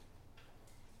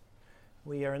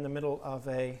We are in the middle of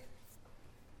a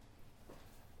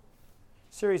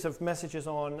series of messages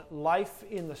on life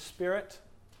in the Spirit,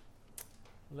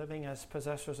 living as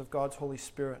possessors of God's Holy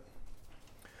Spirit.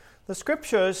 The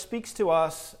Scripture speaks to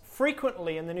us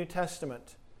frequently in the New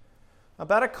Testament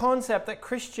about a concept that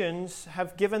Christians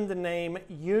have given the name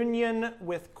union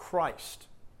with Christ.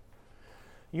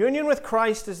 Union with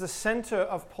Christ is the center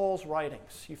of Paul's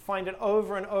writings. You find it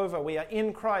over and over. We are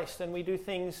in Christ and we do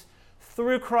things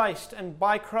through Christ and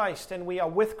by Christ, and we are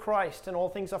with Christ, and all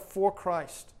things are for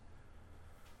Christ.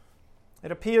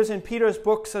 It appears in Peter's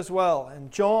books as well,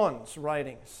 and John's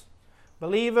writings.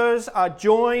 Believers are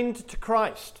joined to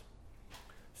Christ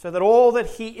so that all that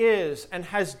he is and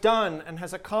has done and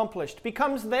has accomplished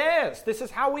becomes theirs. This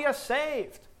is how we are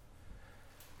saved.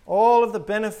 All of the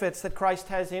benefits that Christ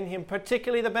has in him,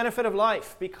 particularly the benefit of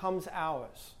life, becomes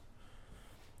ours.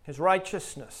 His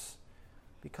righteousness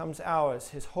becomes ours.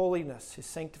 His holiness, his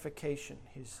sanctification,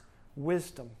 his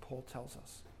wisdom, Paul tells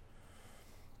us.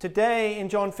 Today, in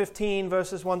John 15,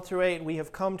 verses 1 through 8, we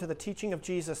have come to the teaching of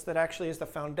Jesus that actually is the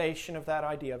foundation of that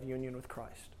idea of union with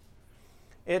Christ.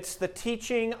 It's the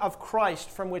teaching of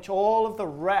Christ from which all of the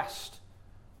rest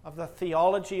of the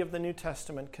theology of the New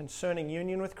Testament concerning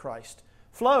union with Christ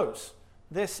flows.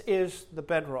 This is the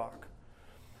bedrock.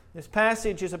 This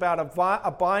passage is about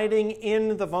abiding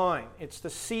in the vine. It's the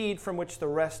seed from which the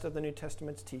rest of the New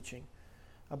Testament's teaching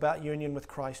about union with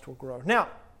Christ will grow. Now,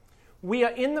 we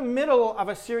are in the middle of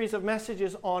a series of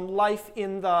messages on life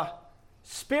in the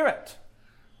Spirit.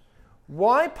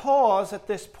 Why pause at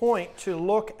this point to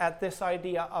look at this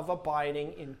idea of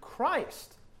abiding in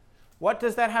Christ? What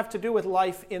does that have to do with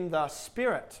life in the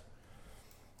Spirit?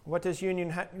 What does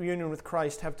union with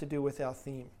Christ have to do with our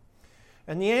theme?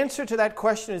 And the answer to that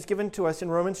question is given to us in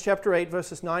Romans chapter 8,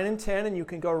 verses 9 and 10, and you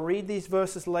can go read these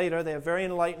verses later. They are very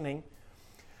enlightening.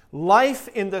 Life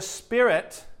in the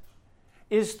Spirit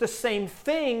is the same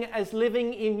thing as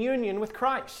living in union with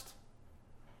Christ.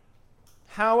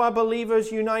 How are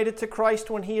believers united to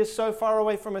Christ when he is so far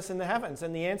away from us in the heavens?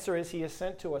 And the answer is he has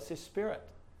sent to us his Spirit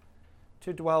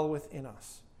to dwell within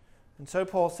us. And so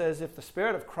Paul says, if the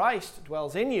Spirit of Christ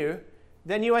dwells in you,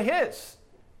 then you are his.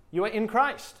 You are in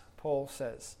Christ, Paul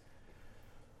says.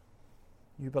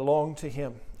 You belong to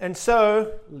him. And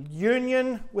so,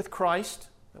 union with Christ,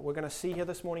 that we're going to see here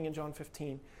this morning in John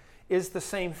 15, is the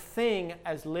same thing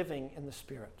as living in the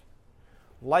Spirit.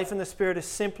 Life in the Spirit is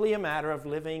simply a matter of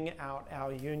living out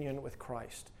our union with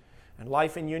Christ. And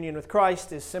life in union with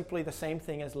Christ is simply the same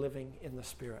thing as living in the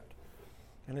Spirit.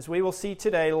 And as we will see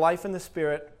today, life in the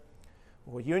Spirit,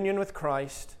 or union with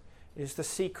Christ, is the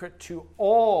secret to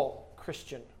all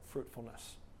Christian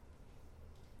fruitfulness.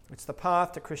 It's the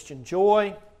path to Christian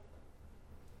joy,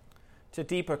 to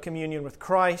deeper communion with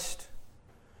Christ,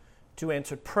 to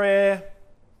answered prayer,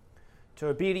 to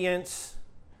obedience,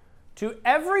 to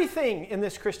everything in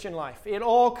this Christian life. It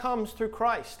all comes through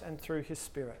Christ and through his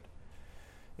Spirit.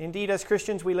 Indeed, as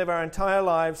Christians, we live our entire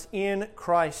lives in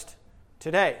Christ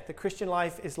today. The Christian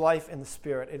life is life in the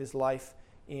Spirit. It is life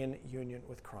in union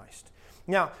with Christ.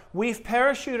 Now, we've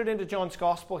parachuted into John's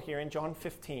Gospel here in John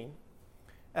 15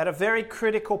 at a very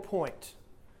critical point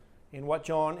in what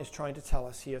John is trying to tell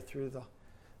us here through the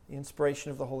inspiration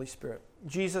of the Holy Spirit.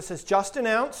 Jesus has just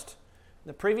announced in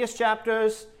the previous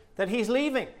chapters that he's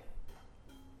leaving.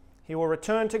 He will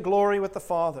return to glory with the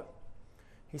Father.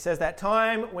 He says that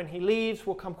time when he leaves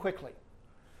will come quickly.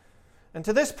 And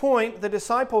to this point, the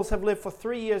disciples have lived for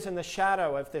 3 years in the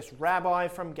shadow of this rabbi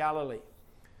from Galilee.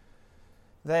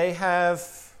 They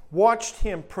have watched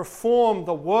him perform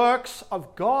the works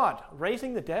of God,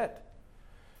 raising the dead.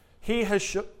 He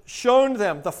has shown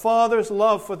them the Father's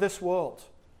love for this world.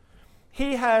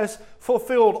 He has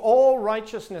fulfilled all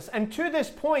righteousness. And to this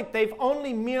point, they've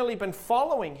only merely been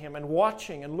following him and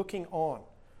watching and looking on.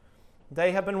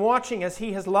 They have been watching as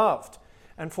he has loved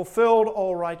and fulfilled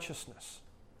all righteousness.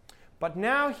 But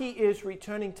now he is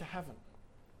returning to heaven.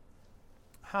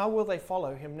 How will they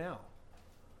follow him now?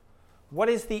 What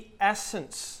is the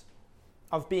essence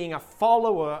of being a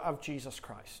follower of Jesus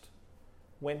Christ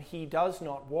when he does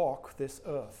not walk this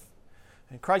earth?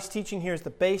 And Christ's teaching here is the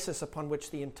basis upon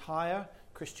which the entire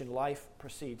Christian life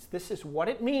proceeds. This is what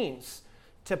it means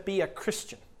to be a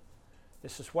Christian.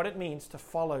 This is what it means to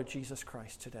follow Jesus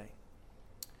Christ today.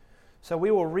 So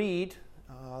we will read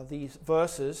these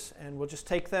verses, and we'll just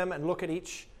take them and look at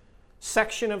each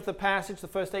section of the passage, the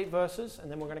first 8 verses,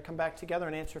 and then we're going to come back together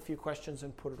and answer a few questions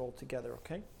and put it all together,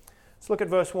 okay? Let's look at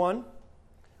verse 1.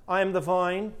 I am the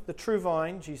vine, the true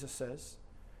vine, Jesus says,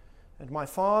 and my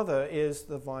Father is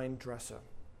the vine dresser.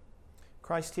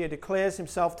 Christ here declares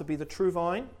himself to be the true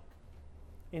vine,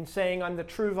 In saying, I'm the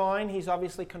true vine, he's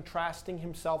obviously contrasting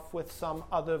himself with some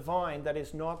other vine that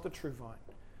is not the true vine.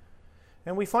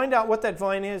 And we find out what that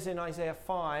vine is in Isaiah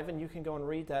 5, and you can go and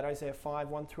read that, Isaiah 5,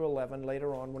 1 through 11,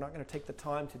 later on. We're not going to take the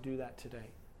time to do that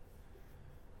today.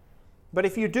 But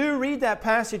if you do read that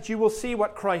passage, you will see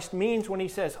what Christ means when he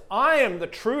says, I am the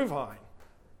true vine,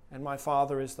 and my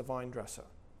Father is the vine dresser.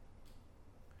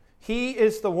 He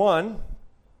is the one,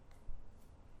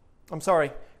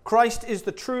 Christ is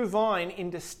the true vine in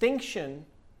distinction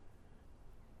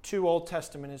to Old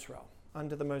Testament Israel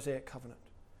under the Mosaic covenant.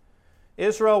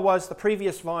 Israel was the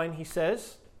previous vine, he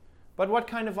says, but what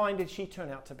kind of vine did she turn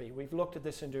out to be? We've looked at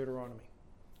this in Deuteronomy.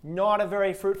 Not a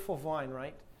very fruitful vine,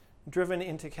 right? Driven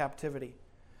into captivity.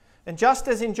 And just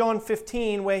as in John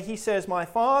 15, where he says, my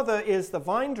Father is the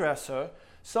vine dresser,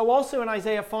 so also in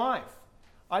Isaiah 5.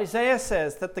 Isaiah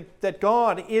says that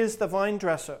God is the vine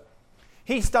dresser.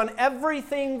 He's done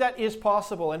everything that is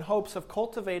possible in hopes of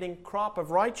cultivating a crop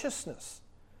of righteousness.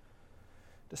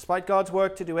 Despite God's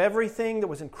work to do everything that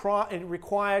was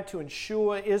required to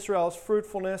ensure Israel's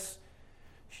fruitfulness,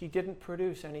 she didn't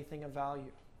produce anything of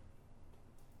value.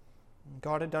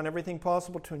 God had done everything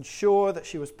possible to ensure that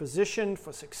she was positioned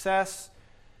for success,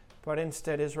 but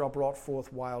instead Israel brought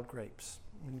forth wild grapes.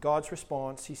 And God's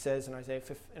response, he says in Isaiah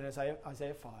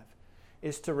 5,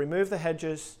 is to remove the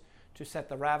hedges, to set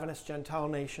the ravenous Gentile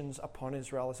nations upon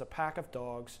Israel as a pack of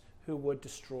dogs who would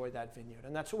destroy that vineyard.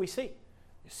 And that's what we see.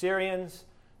 The Assyrians,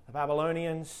 the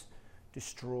Babylonians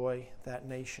destroy that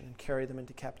nation and carry them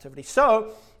into captivity.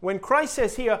 So, when Christ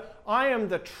says here, I am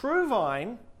the true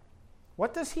vine,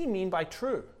 what does he mean by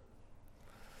true?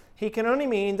 He can only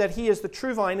mean that he is the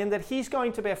true vine and that he's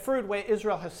going to bear fruit where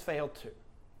Israel has failed to.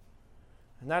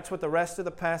 And that's what the rest of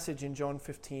the passage in John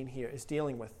 15 here is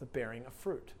dealing with, the bearing of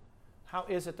fruit. How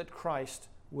is it that Christ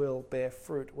will bear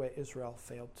fruit where Israel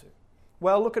failed to?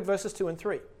 Well, look at verses 2 and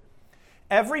 3.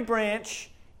 Every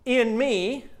branch in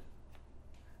me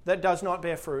that does not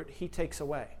bear fruit, he takes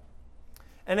away.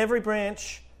 And every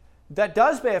branch that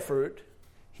does bear fruit,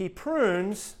 he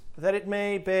prunes that it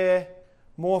may bear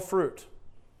more fruit.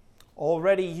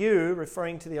 Already you,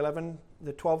 referring to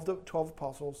the 12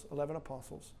 apostles, 11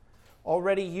 apostles,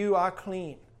 already you are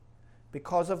clean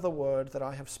because of the word that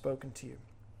I have spoken to you.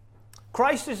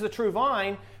 Christ is the true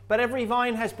vine, but every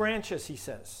vine has branches, he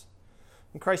says.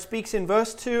 And Christ speaks in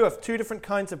verse 2 of two different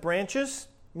kinds of branches.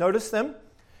 Notice them.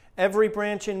 Every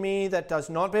branch in me that does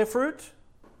not bear fruit.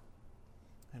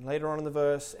 And later on in the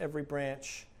verse, every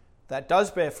branch that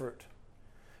does bear fruit.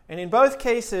 And in both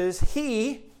cases,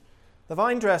 he, the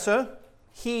vine dresser,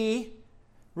 he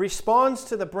responds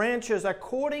to the branches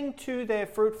according to their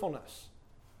fruitfulness.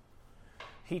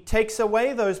 He takes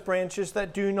away those branches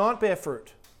that do not bear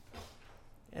fruit.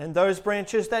 And those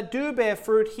branches that do bear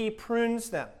fruit, he prunes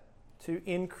them to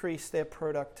increase their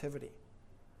productivity.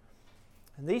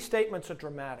 And these statements are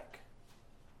dramatic.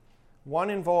 One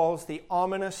involves the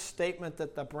ominous statement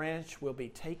that the branch will be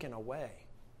taken away.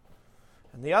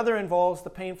 And the other involves the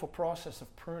painful process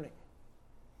of pruning.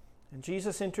 And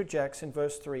Jesus interjects in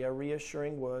verse 3 a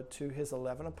reassuring word to his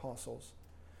 11 apostles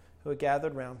who are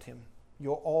gathered round him.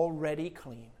 You're already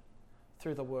clean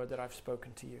through the word that I've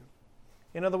spoken to you.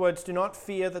 In other words, do not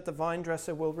fear that the vine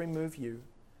dresser will remove you.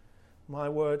 My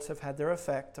words have had their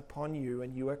effect upon you,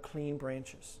 and you are clean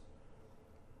branches,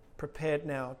 prepared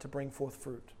now to bring forth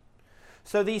fruit.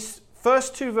 So these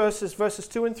first two verses, verses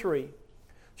 2 and 3,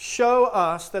 show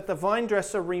us that the vine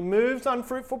dresser removes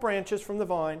unfruitful branches from the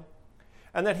vine,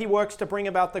 and that he works to bring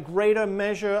about the greater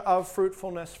measure of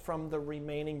fruitfulness from the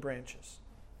remaining branches.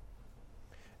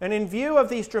 And in view of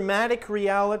these dramatic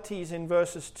realities in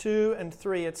verses 2 and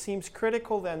 3, it seems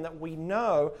critical then that we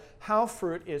know how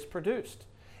fruit is produced.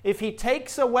 If he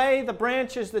takes away the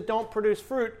branches that don't produce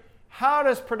fruit, how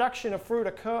does production of fruit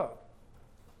occur?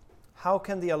 How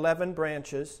can the 11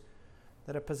 branches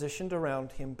that are positioned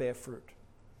around him bear fruit?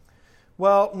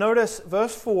 Well, notice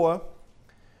verse 4,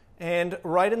 and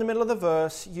right in the middle of the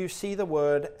verse, you see the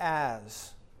word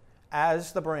as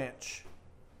the branch.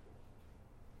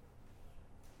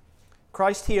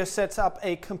 Christ here sets up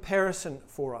a comparison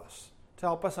for us to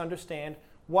help us understand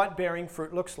what bearing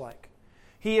fruit looks like.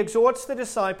 He exhorts the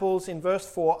disciples in verse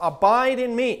 4, abide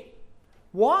in me.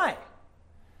 Why?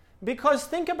 Because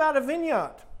think about a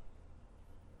vineyard.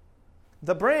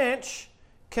 The branch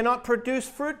cannot produce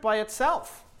fruit by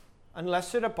itself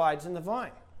unless it abides in the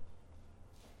vine.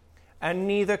 And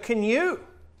neither can you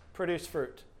produce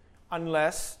fruit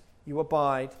unless you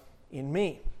abide in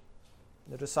me.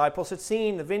 The disciples had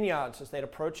seen the vineyards as they'd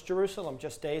approached Jerusalem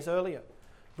just days earlier,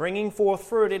 bringing forth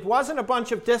fruit. It wasn't a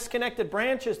bunch of disconnected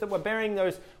branches that were bearing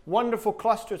those wonderful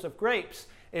clusters of grapes.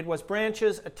 It was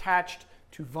branches attached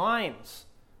to vines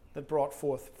that brought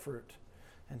forth fruit.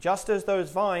 And just as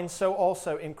those vines, so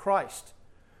also in Christ.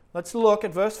 Let's look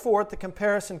at verse 4 at the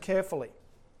comparison carefully.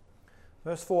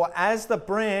 Verse 4, as the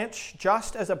branch,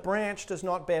 just as a branch does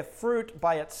not bear fruit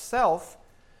by itself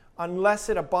unless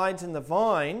it abides in the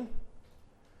vine,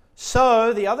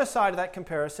 so the other side of that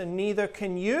comparison, neither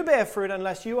can you bear fruit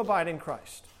unless you abide in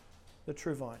Christ, the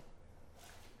true vine.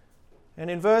 And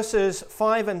in verses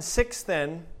 5 and 6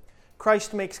 then,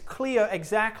 Christ makes clear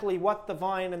exactly what the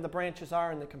vine and the branches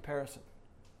are in the comparison.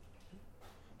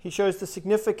 He shows the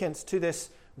significance to this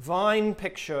vine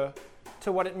picture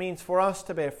to what it means for us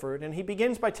to bear fruit. And he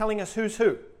begins by telling us who's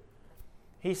who.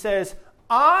 He says,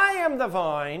 I am the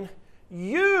vine,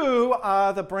 you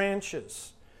are the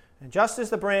branches. And just as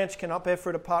the branch cannot bear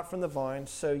fruit apart from the vine,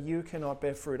 so you cannot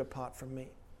bear fruit apart from me.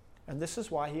 And this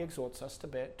is why he exhorts us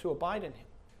to abide in him.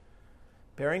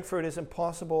 Bearing fruit is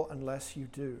impossible unless you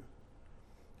do.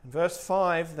 In verse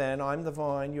 5 then, I'm the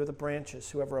vine, you're the branches.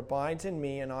 Whoever abides in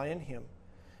me and I in him,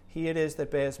 he it is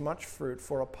that bears much fruit,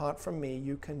 for apart from me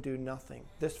you can do nothing.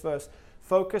 This verse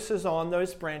focuses on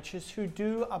those branches who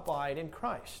do abide in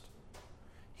Christ.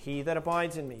 He that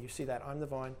abides in me, you see that, I'm the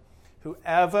vine.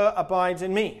 Whoever abides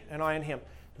in me and I in him,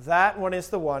 that one is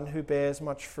the one who bears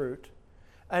much fruit.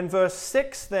 And verse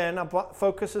 6 then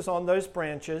focuses on those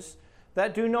branches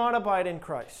that do not abide in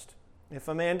Christ. If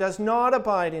a man does not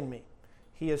abide in me,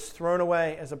 he is thrown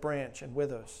away as a branch and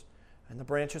withers, and the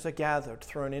branches are gathered,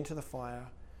 thrown into the fire,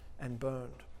 and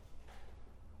burned.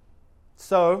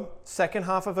 So, second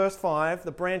half of verse 5,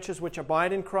 the branches which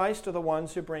abide in Christ are the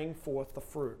ones who bring forth the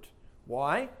fruit.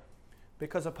 Why?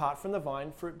 Because apart from the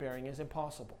vine, fruit bearing is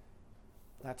impossible.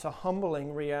 That's a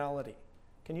humbling reality.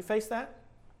 Can you face that?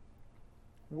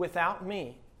 Without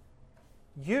me,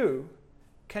 you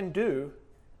can do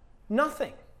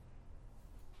nothing.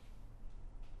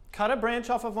 Cut a branch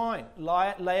off a vine,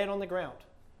 lay it on the ground.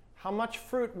 How much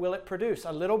fruit will it produce?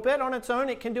 A little bit on its own,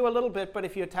 it can do a little bit, but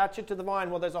if you attach it to the vine,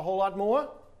 well, there's a whole lot more.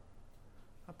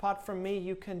 Apart from me,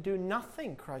 you can do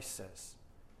nothing, Christ says.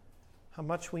 How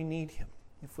much we need him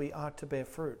if we are to bear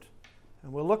fruit.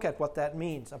 And we'll look at what that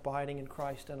means, abiding in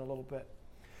Christ, in a little bit.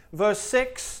 Verse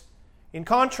 6, in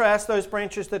contrast, those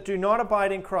branches that do not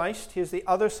abide in Christ, here's the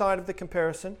other side of the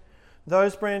comparison.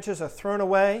 Those branches are thrown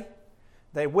away,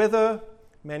 they wither,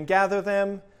 men gather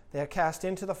them, they are cast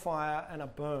into the fire and are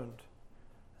burned.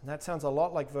 And that sounds a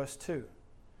lot like verse 2.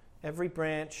 Every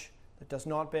branch that does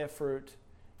not bear fruit,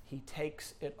 he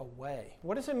takes it away.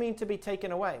 What does it mean to be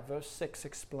taken away? Verse 6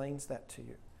 explains that to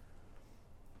you.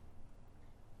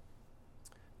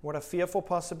 What a fearful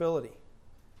possibility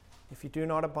if you do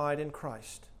not abide in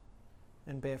Christ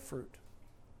and bear fruit.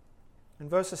 And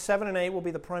verses 7 and 8 will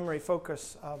be the primary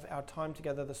focus of our time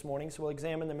together this morning, so we'll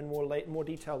examine them in more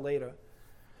detail later.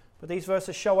 But these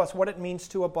verses show us what it means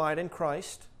to abide in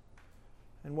Christ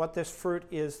and what this fruit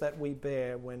is that we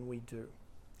bear when we do.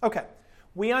 Okay,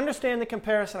 we understand the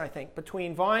comparison, I think,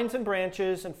 between vines and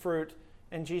branches and fruit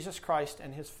and Jesus Christ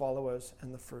and his followers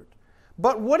and the fruit.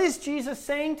 But what is Jesus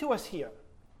saying to us here?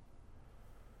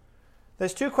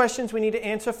 There's two questions we need to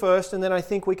answer first, and then I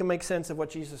think we can make sense of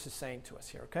what Jesus is saying to us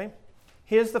here, okay?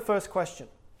 Here's the first question.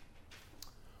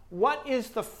 What is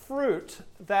the fruit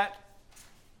that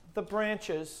the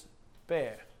branches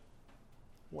bear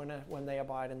when they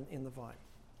abide in the vine?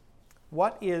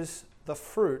 What is the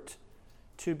fruit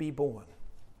to be born?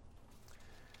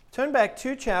 Turn back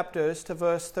 2 chapters to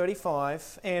verse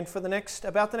 35, and for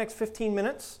about the next 15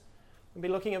 minutes, we'll be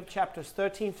looking at chapters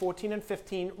 13, 14, and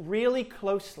 15 really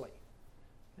closely.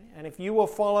 And if you will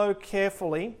follow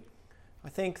carefully, I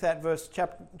think that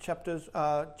chapter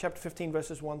 15,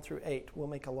 verses 1 through 8 will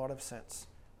make a lot of sense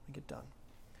when we get done.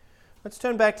 Let's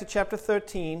turn back to chapter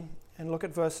 13 and look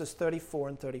at verses 34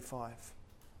 and 35.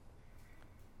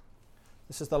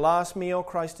 This is the last meal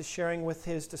Christ is sharing with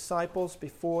his disciples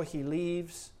before he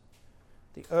leaves.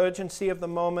 The urgency of the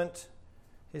moment,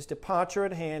 his departure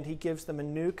at hand, he gives them a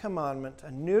new commandment.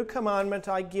 A new commandment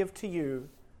I give to you,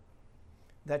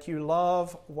 that you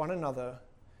love one another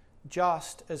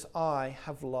just as I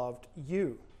have loved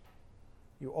you.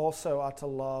 You also are to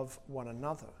love one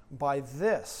another. By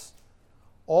this,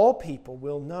 all people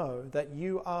will know that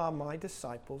you are my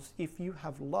disciples if you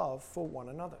have love for one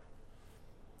another.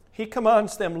 He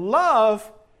commands them,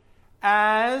 love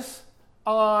as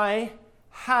I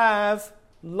have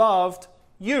loved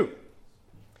you.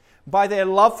 By their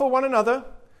love for one another,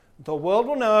 the world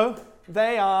will know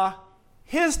they are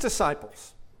his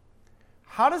disciples.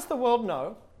 How does the world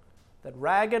know that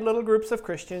ragged little groups of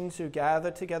Christians who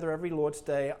gather together every Lord's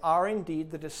Day are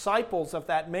indeed the disciples of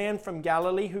that man from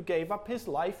Galilee who gave up his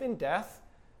life in death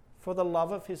for the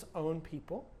love of his own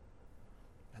people?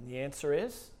 And the answer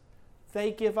is,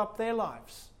 they give up their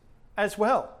lives as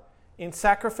well in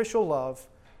sacrificial love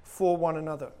for one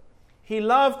another. He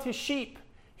loved his sheep.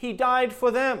 He died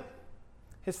for them.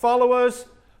 His followers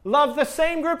love the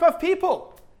same group of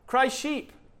people, Christ's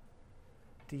sheep.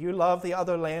 Do you love the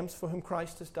other lambs for whom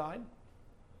Christ has died?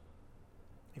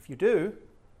 If you do,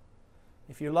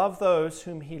 if you love those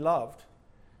whom he loved,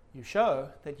 you show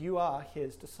that you are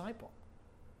his disciple.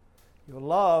 Your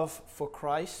love for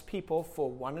Christ's people, for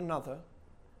one another,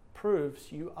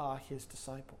 proves you are his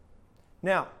disciple.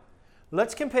 Now,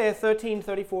 let's compare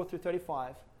 13:34 through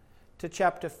 35 to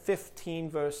chapter 15,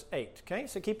 verse 8. Okay,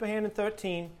 so keep your hand in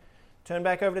 13. Turn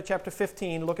back over to chapter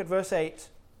 15. Look at verse 8.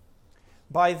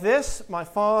 By this my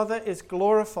Father is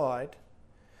glorified,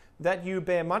 that you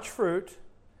bear much fruit,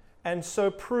 and so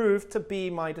prove to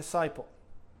be my disciple.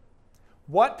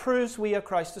 What proves we are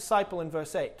Christ's disciple in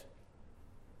verse 8?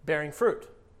 Bearing fruit.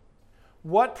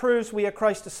 What proves we are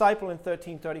Christ's disciple in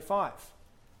 13:35?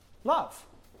 Love,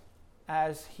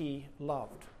 as he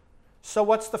loved. So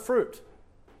what's the fruit?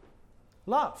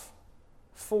 Love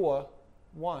for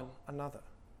one another.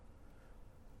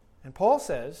 And Paul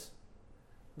says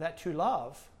that to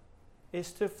love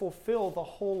is to fulfill the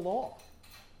whole law.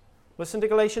 Listen to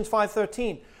Galatians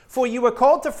 5:13. For you were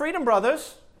called to freedom,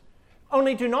 brothers.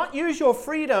 Only do not use your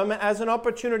freedom as an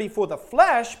opportunity for the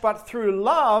flesh, but through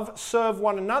love serve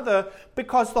one another,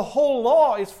 because the whole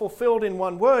law is fulfilled in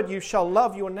one word: you shall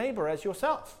love your neighbor as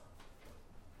yourself.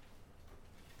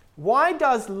 Why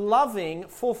does loving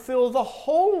fulfill the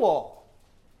whole law?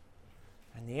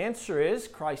 And the answer is,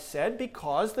 Christ said,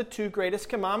 because the two greatest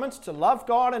commandments, to love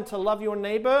God and to love your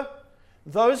neighbor,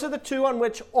 those are the two on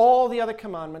which all the other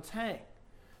commandments hang.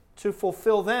 To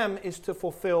fulfill them is to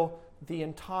fulfill the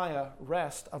entire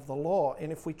rest of the law.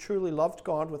 And if we truly loved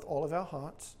God with all of our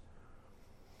hearts,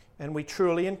 and we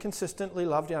truly and consistently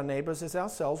loved our neighbors as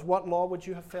ourselves, what law would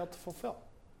you have failed to fulfill?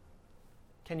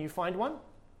 Can you find one?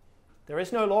 There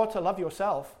is no law to love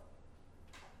yourself,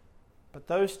 but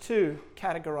those two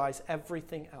categorize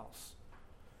everything else.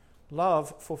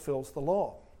 Love fulfills the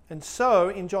law. And so,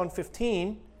 in John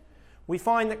 15, we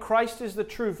find that Christ is the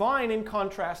true vine in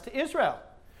contrast to Israel.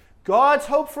 God's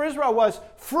hope for Israel was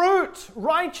fruit,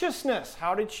 righteousness.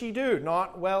 How did she do?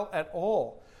 Not well at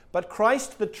all. But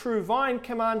Christ, the true vine,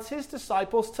 commands his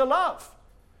disciples to love.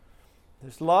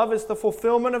 This love is the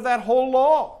fulfillment of that whole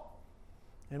law.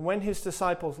 And when his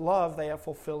disciples love, they are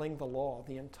fulfilling the law,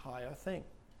 the entire thing.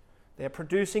 They are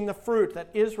producing the fruit that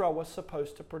Israel was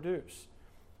supposed to produce.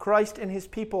 Christ and his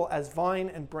people as vine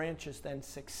and branches then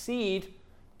succeed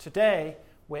today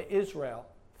where Israel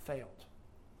failed.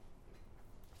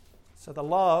 So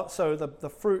the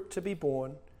fruit to be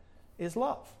born is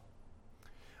love.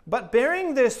 But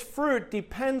bearing this fruit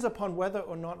depends upon whether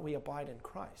or not we abide in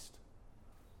Christ.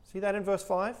 See that in verse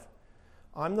 5?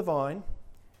 I'm the vine,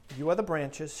 you are the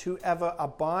branches. Whoever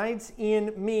abides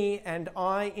in me and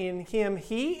I in him,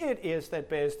 he it is that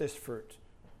bears this fruit.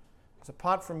 Because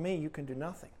apart from me, you can do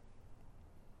nothing.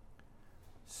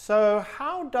 So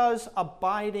how does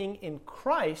abiding in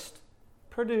Christ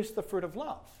produce the fruit of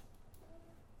love?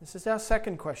 This is our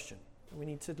second question that we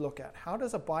need to look at. How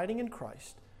does abiding in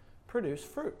Christ produce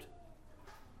fruit?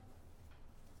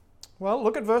 Well,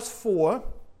 look at verse 4.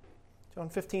 John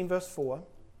 15, verse 4.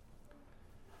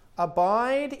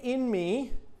 Abide in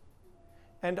me,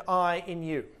 and I in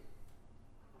you.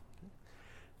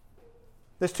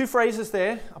 There's two phrases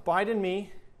there. Abide in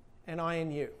me, and I in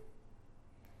you.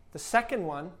 The second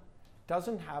one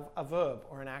doesn't have a verb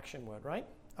or an action word, right?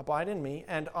 Abide in me,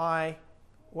 and I,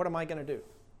 what am I going to do?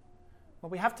 Well,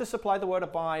 we have to supply the word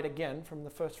abide again from the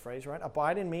first phrase, right?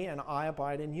 Abide in me, and I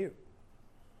abide in you.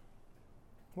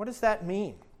 What does that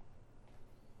mean?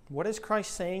 What is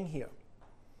Christ saying here?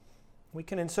 We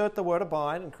can insert the word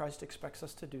abide, and Christ expects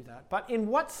us to do that. But in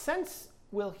what sense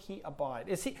will he abide?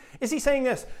 Is he saying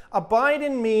this? Abide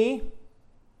in me,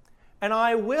 and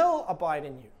I will abide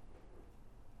in you.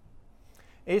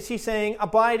 Is he saying,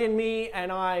 abide in me,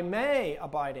 and I may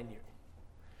abide in you?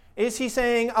 Is he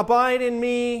saying, abide in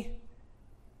me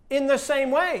in the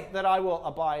same way that I will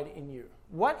abide in you?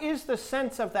 What is the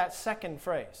sense of that second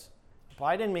phrase?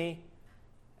 Abide in me,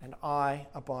 and I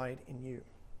abide in you.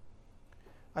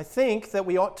 I think that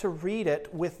we ought to read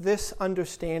it with this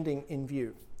understanding in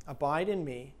view. Abide in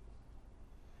me,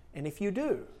 and if you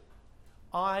do,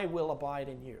 I will abide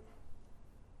in you.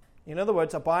 In other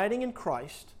words, abiding in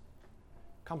Christ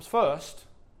comes first,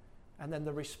 and then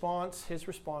his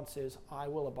response is, I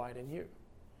will abide in you.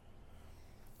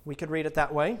 We could read it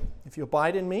that way. If you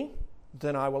abide in me,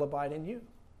 then I will abide in you.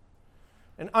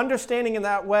 And understanding in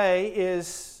that way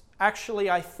is actually,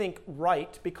 I think,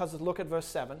 right, because look at verse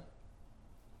 7.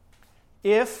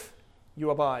 if you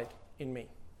abide in me.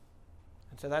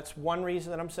 And so that's one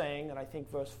reason that I'm saying that I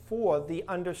think verse 4, the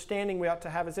understanding we ought to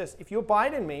have is this: if you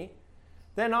abide in me,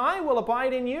 then I will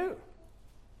abide in you.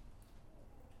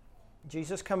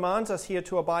 Jesus commands us here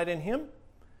to abide in him.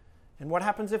 And what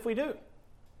happens if we do?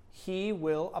 He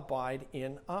will abide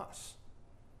in us.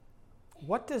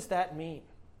 What does that mean?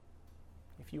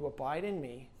 If you abide in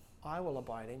me, I will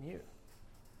abide in you.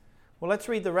 Well, let's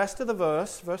read the rest of the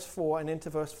verse 4, and into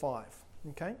verse 5.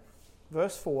 Okay?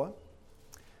 Verse 4,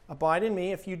 abide in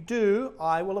me. If you do,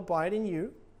 I will abide in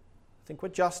you. I think we're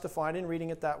justified in reading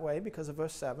it that way because of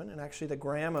verse 7. And actually the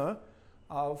grammar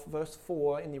of verse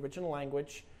 4 in the original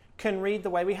language can read the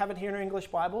way we have it here in our English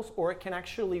Bibles, or it can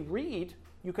actually read,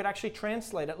 you could actually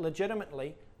translate it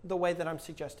legitimately the way that I'm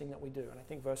suggesting that we do. And I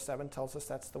think verse 7 tells us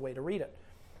that's the way to read it.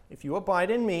 If you abide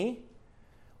in me,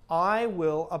 I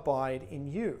will abide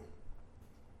in you.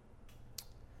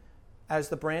 As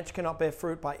the branch cannot bear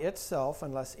fruit by itself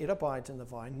unless it abides in the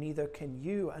vine, neither can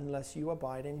you unless you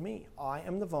abide in me. I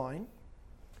am the vine,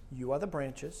 you are the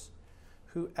branches.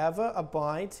 Whoever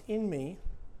abides in me,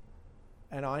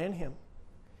 and I in him,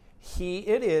 he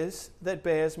it is that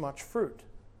bears much fruit.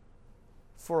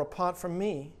 For apart from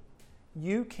me,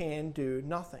 you can do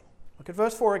nothing. Look at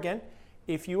verse 4 again.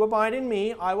 If you abide in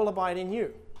me, I will abide in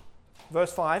you.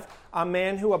 Verse 5, a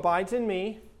man who abides in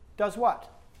me does what?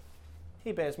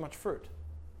 He bears much fruit.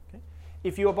 Okay?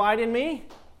 If you abide in me,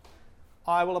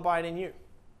 I will abide in you.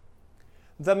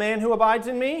 The man who abides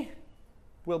in me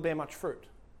will bear much fruit.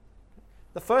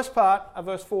 The first part of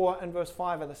verse 4 and verse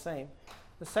 5 are the same.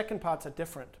 The second parts are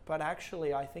different, but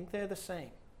actually I think they're the same.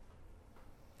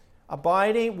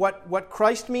 Abiding, what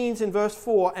Christ means in verse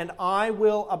 4, and I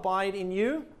will abide in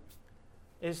you,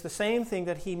 is the same thing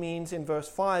that he means in verse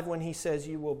 5 when he says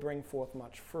you will bring forth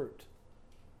much fruit.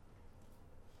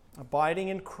 Abiding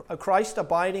in Christ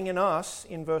abiding in us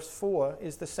in verse 4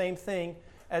 is the same thing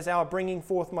as our bringing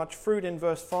forth much fruit in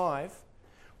verse 5.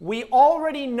 We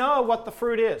already know what the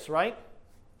fruit is, right?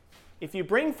 If you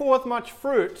bring forth much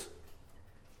fruit,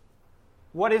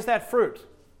 what is that fruit?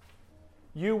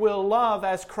 You will love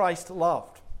as Christ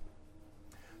loved.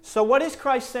 So what is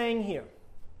Christ saying here?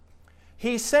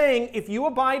 He's saying, if you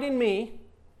abide in me,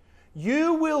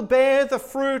 you will bear the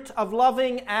fruit of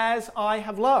loving as I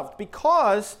have loved.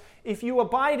 Because if you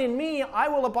abide in me, I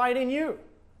will abide in you.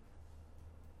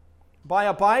 By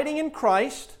abiding in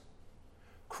Christ,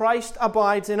 Christ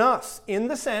abides in us, in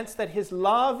the sense that his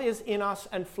love is in us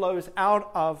and flows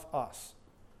out of us.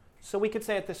 So we could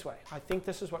say it this way. I think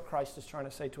this is what Christ is trying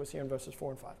to say to us here in verses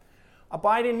 4 and 5.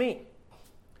 Abide in me.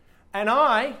 And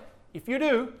I, if you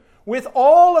do, with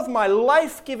all of my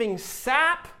life-giving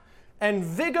sap and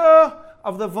vigor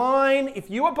of the vine,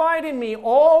 if you abide in me,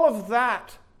 all of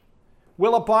that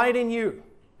will abide in you.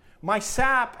 My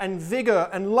sap and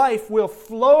vigor and life will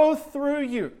flow through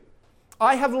you.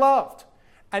 I have loved,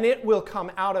 and it will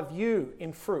come out of you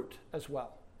in fruit as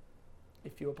well,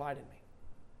 if you abide in me.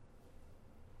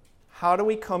 How do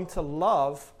we come to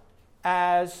love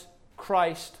as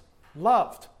Christ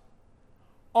loved?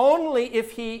 Only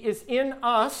if he is in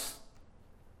us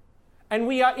and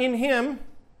we are in him,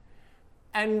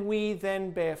 and we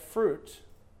then bear fruit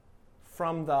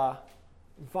from the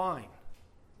vine.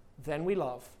 Then we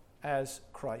love as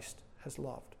Christ has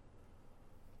loved.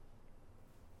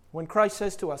 When Christ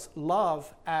says to us,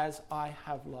 love as I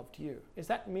have loved you, is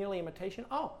that merely imitation?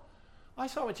 Oh, I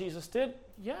saw what Jesus did.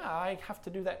 Yeah, I have to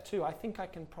do that too. I think I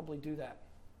can probably do that.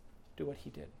 Do what he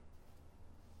did.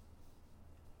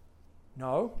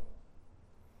 No.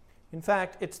 In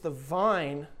fact, it's the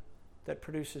vine that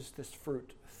produces this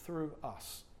fruit through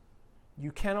us.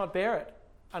 You cannot bear it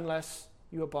unless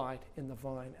you abide in the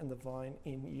vine and the vine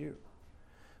in you.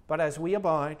 But as we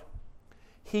abide,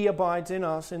 he abides in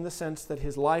us in the sense that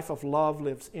his life of love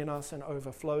lives in us and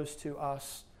overflows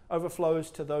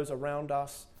to those around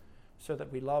us, so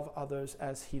that we love others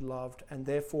as he loved. And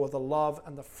therefore the love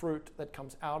and the fruit that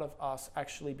comes out of us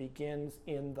actually begins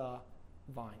in the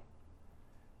vine.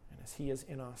 And as he is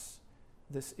in us,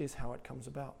 this is how it comes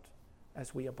about,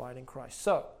 as we abide in Christ.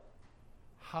 So,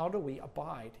 how do we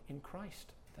abide in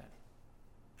Christ then?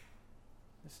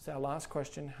 This is our last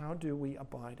question. How do we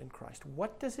abide in Christ?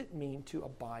 What does it mean to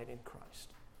abide in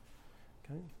Christ?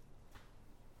 Okay.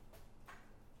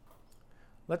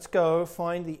 Let's go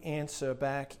find the answer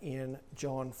back in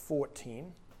John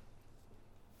 14.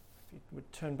 If you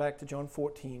would turn back to John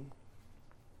 14.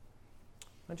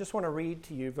 I just want to read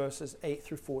to you verses 8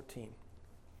 through 14.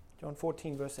 John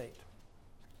 14, verse 8.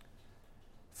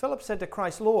 Philip said to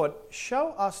Christ, Lord,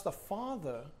 show us the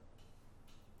Father,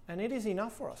 and it is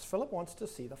enough for us. Philip wants to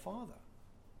see the Father.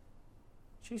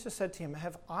 Jesus said to him,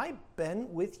 "Have I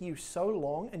been with you so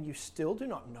long and you still do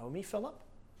not know me, Philip?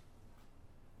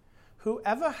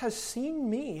 Whoever has seen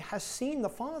me has seen the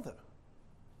Father.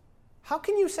 How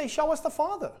can you say, 'Show us the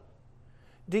Father'?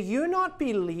 Do you not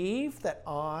believe that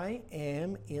I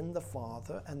am in the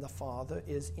Father and the Father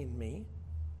is in me?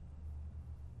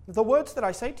 The words that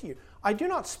I say to you, I do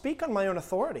not speak on my own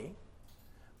authority,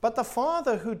 but the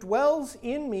Father who dwells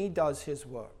in me does his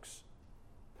works.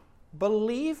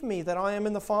 Believe me that I am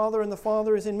in the Father and the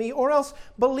Father is in me, or else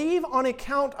believe on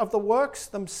account of the works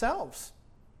themselves.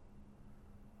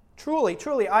 Truly,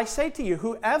 truly, I say to you,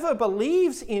 whoever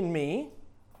believes in me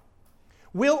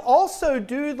will also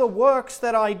do the works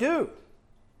that I do.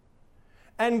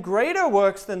 And greater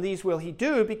works than these will he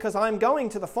do, because I am going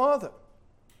to the Father.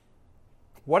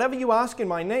 Whatever you ask in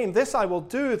my name, this I will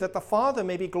do, that the Father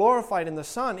may be glorified in the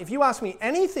Son. If you ask me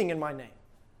anything in my name,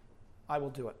 I will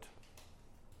do it."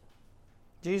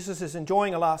 Jesus is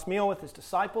enjoying a last meal with his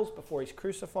disciples before he's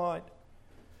crucified.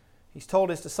 He's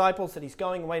told his disciples that he's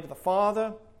going away to the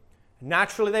Father.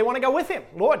 Naturally, they want to go with him.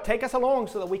 "Lord, take us along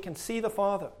so that we can see the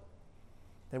Father."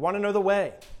 They want to know the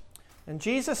way. And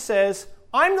Jesus says,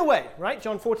 "I'm the way," right?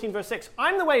 John 14, verse 6.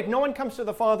 "I'm the way. No one comes to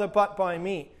the Father but by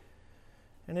me."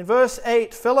 And in verse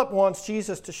 8, Philip wants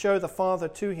Jesus to show the Father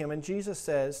to him. And Jesus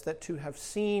says that to have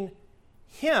seen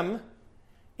him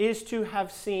is to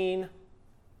have seen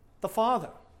the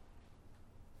Father.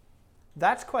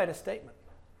 That's quite a statement.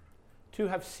 To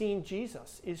have seen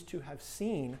Jesus is to have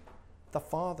seen the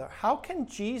Father. How can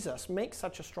Jesus make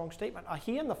such a strong statement? Are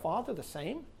he and the Father the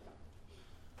same?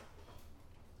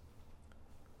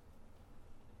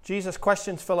 Jesus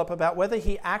questions Philip about whether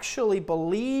he actually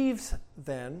believes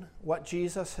then what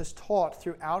Jesus has taught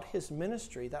throughout his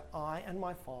ministry, that I and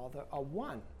my Father are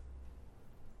one.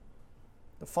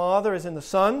 The Father is in the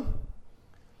Son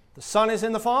is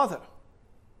in the Father.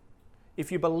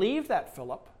 If you believe that,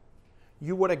 Philip,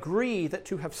 you would agree that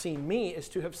to have seen me is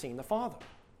to have seen the Father.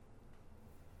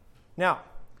 Now,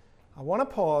 I want to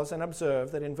pause and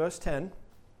observe that in verse 10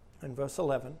 and verse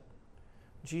 11,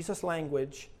 Jesus'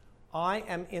 language, "I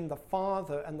am in the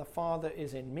Father and the Father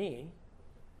is in me,"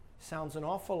 sounds an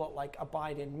awful lot like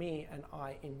 "abide in me and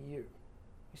I in you."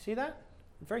 You see that?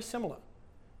 Very similar.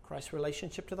 Christ's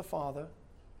relationship to the Father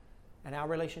and our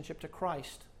relationship to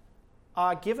Christ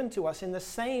are given to us in the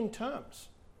same terms.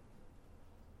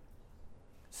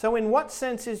 So in what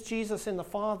sense is Jesus in the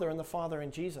Father and the Father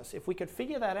in Jesus? If we could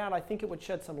figure that out, I think it would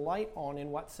shed some light on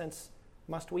in what sense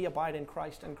must we abide in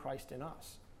Christ and Christ in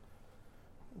us.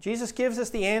 Jesus gives us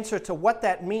the answer to what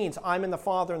that means, "I'm in the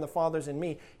Father and the Father's in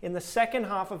me," in the second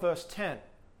half of verse 10.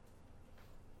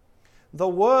 "The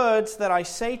words that I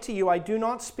say to you, I do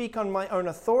not speak on my own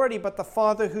authority, but the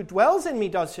Father who dwells in me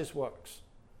does his works."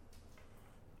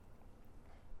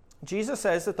 Jesus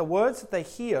says that the words that they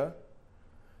hear,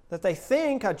 that they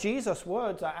think are Jesus'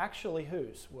 words, are actually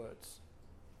whose words?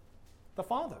 The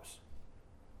Father's.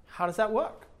 How does that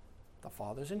work? The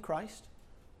Father's in Christ.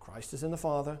 Christ is in the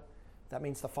Father. That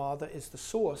means the Father is the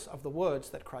source of the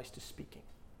words that Christ is speaking.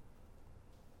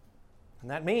 And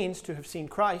that means to have seen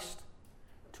Christ,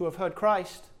 to have heard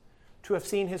Christ, to have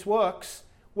seen his works,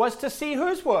 was to see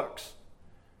whose works?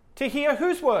 To hear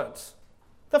whose words?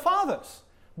 The Father's,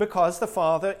 because the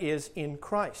Father is in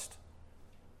Christ.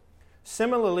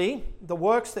 Similarly, the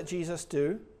works that Jesus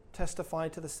do testify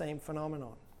to the same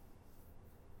phenomenon.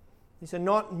 These are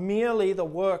not merely the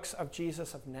works of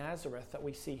Jesus of Nazareth that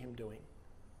we see him doing.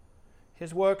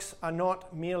 His works are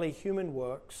not merely human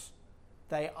works,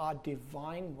 they are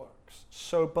divine works.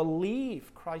 So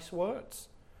believe Christ's words,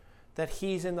 that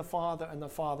he's in the Father and the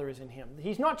Father is in him.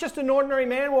 He's not just an ordinary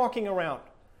man walking around.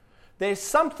 There's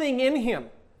something in him,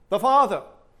 the Father,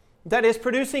 that is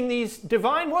producing these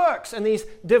divine works and these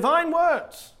divine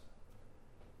words.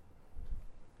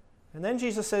 And then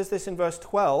Jesus says this in verse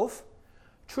 12,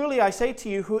 "Truly I say to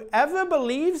you, whoever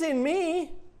believes in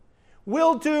me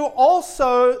will do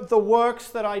also the works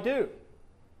that I do."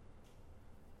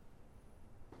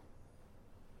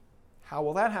 How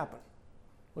will that happen?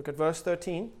 Look at verse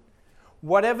 13.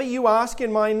 "Whatever you ask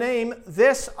in my name,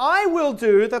 this I will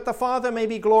do, that the Father may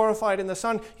be glorified in the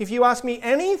Son. If you ask me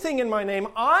anything in my name,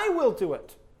 I will do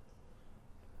it."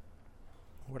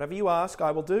 Whatever you ask,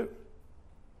 I will do.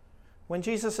 When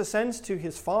Jesus ascends to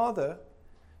his Father,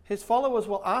 his followers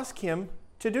will ask him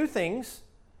to do things,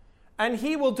 and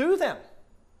he will do them.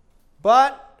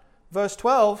 But, verse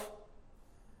 12,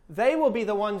 they will be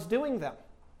the ones doing them.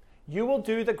 You will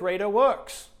do the greater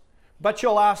works, but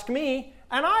you'll ask me,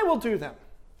 and I will do them.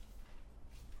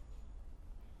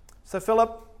 So,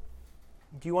 Philip,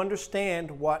 do you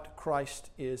understand what Christ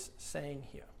is saying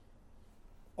here?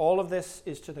 All of this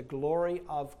is to the glory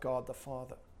of God the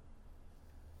Father.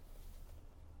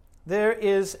 There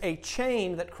is a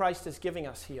chain that Christ is giving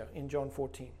us here in John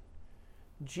 14.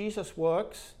 Jesus'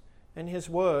 works and his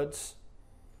words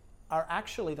are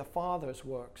actually the Father's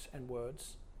works and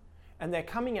words, and they're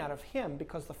coming out of him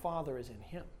because the Father is in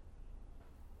him.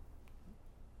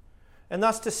 And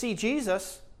thus to see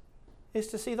Jesus is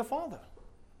to see the Father.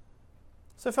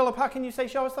 So Philip, how can you say,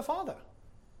 show us the Father?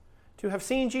 To have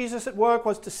seen Jesus at work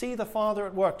was to see the Father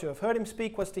at work. To have heard him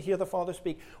speak was to hear the Father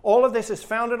speak. All of this is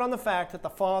founded on the fact that the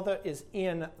Father is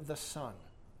in the Son.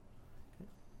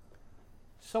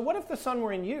 So what if the Son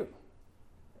were in you?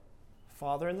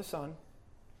 Father and the Son.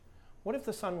 What if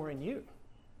the Son were in you?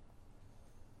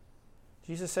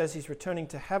 Jesus says he's returning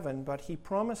to heaven, but he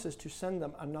promises to send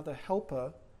them another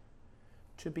helper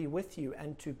to be with you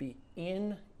and to be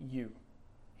in you,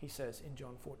 he says in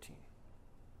John 14.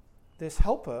 This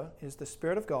helper is the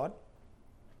Spirit of God.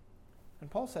 And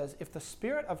Paul says, if the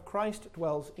Spirit of Christ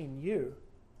dwells in you,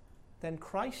 then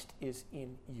Christ is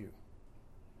in you.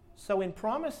 So in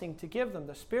promising to give them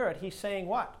the Spirit, he's saying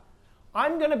what?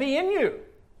 I'm going to be in you.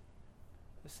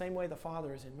 The same way the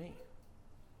Father is in me.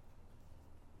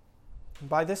 And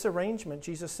by this arrangement,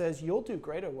 Jesus says, you'll do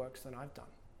greater works than I've done.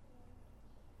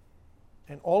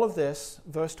 And all of this,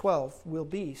 verse 12, will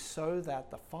be so that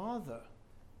the Father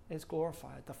is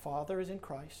glorified. The Father is in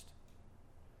Christ.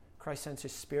 Christ sends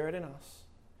his Spirit in us.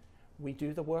 We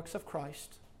do the works of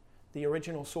Christ. The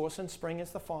original source and spring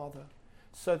is the Father,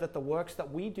 so that the works that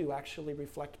we do actually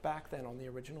reflect back then on the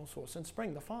original source and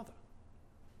spring, the Father.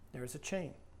 There is a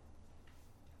chain.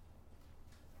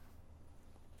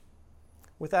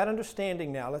 With that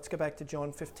understanding now, let's go back to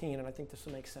John 15, and I think this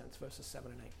will make sense, verses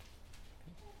 7 and 8.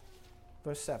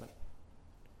 Verse 7.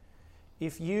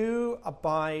 If you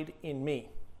abide in me,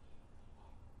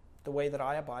 the way that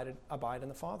I abide in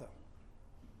the Father.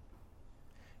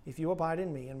 If you abide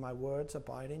in me and my words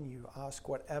abide in you, ask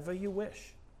whatever you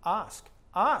wish. Ask.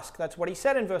 Ask. That's what he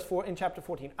said in verse 4 in chapter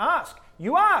 14. Ask.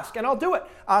 You ask and I'll do it.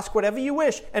 Ask whatever you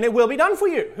wish and it will be done for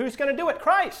you. Who's going to do it?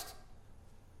 Christ.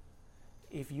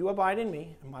 If you abide in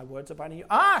me and my words abide in you,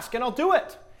 ask and I'll do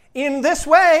it. In this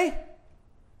way,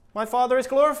 my Father is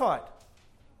glorified.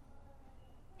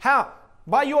 How?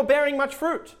 By your bearing much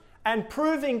fruit and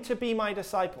proving to be my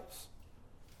disciples.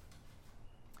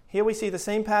 Here we see the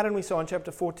same pattern we saw in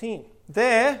chapter 14.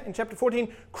 There, in chapter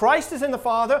 14, Christ is in the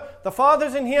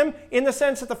Father's in him, in the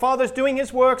sense that the Father's doing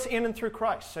his works in and through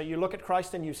Christ. So you look at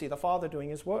Christ and you see the Father doing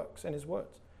his works and his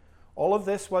words. All of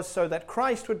this was so that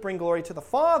Christ would bring glory to the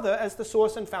Father as the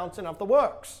source and fountain of the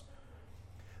works.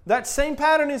 That same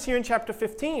pattern is here in chapter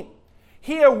 15.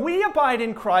 Here we abide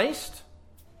in Christ,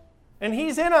 and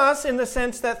he's in us in the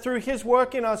sense that through his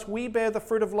work in us, we bear the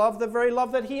fruit of love, the very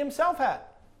love that he himself had,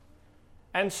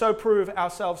 and so prove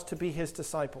ourselves to be his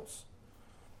disciples.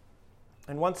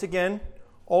 And once again,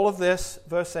 all of this,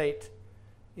 verse 8,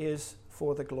 is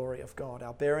for the glory of God.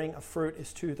 Our bearing of fruit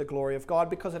is to the glory of God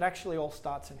because it actually all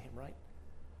starts in him, right?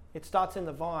 It starts in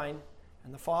the vine,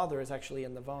 and the Father is actually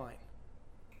in the vine.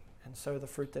 And so the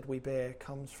fruit that we bear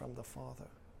comes from the Father.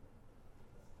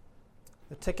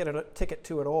 The ticket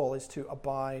to it all is to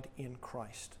abide in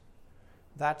Christ.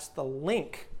 That's the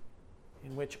link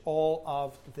in which all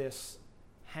of this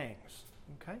hangs.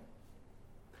 Okay?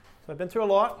 So I've been through a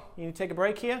lot. You need to take a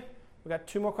break here. We've got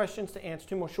two more questions to answer,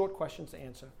 two more short questions to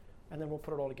answer, and then we'll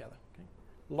put it all together. Okay?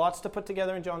 Lots to put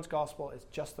together in John's Gospel. It's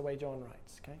just the way John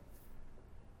writes. Okay?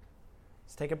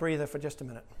 Let's take a breather for just a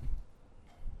minute.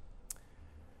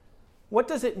 What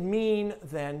does it mean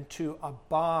then to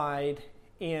abide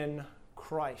in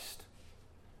Christ?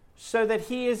 So that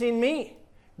he is in me,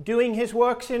 doing his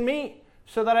works in me,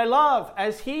 so that I love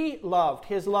as he loved.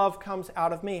 His love comes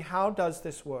out of me. How does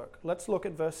this work? Let's look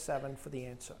at verse 7 for the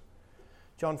answer.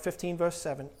 John 15, verse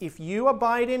 7. If you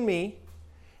abide in me,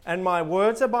 and my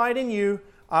words abide in you,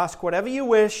 ask whatever you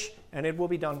wish, and it will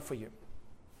be done for you.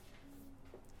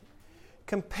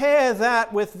 Compare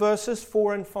that with verses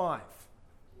 4 and 5.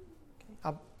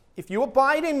 If you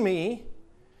abide in me,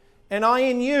 and I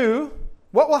in you,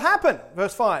 what will happen?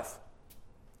 Verse 5.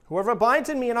 Whoever abides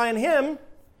in me and I in him,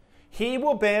 he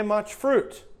will bear much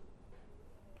fruit.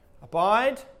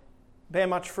 Abide, bear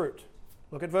much fruit.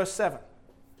 Look at verse 7.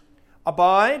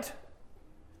 Abide,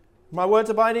 my words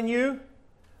abide in you.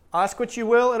 Ask what you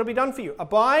will, it'll be done for you.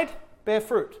 Abide, bear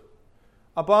fruit.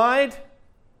 Abide,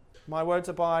 my words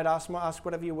abide. Ask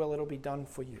whatever you will, it'll be done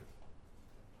for you.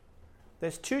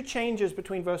 There's two changes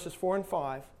between verses 4 and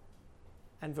 5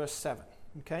 and verse 7.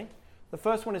 Okay? The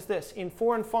first one is this. In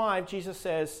 4 and 5, Jesus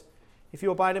says, if you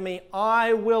abide in me,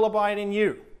 I will abide in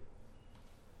you.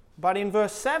 But in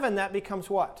verse 7, that becomes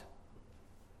what?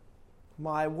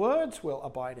 my words will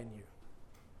abide in you.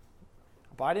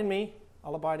 Abide in me,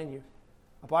 I'll abide in you.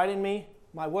 Abide in me,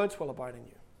 my words will abide in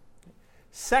you.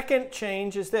 Second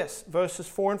change is this, verses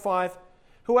 4 and 5.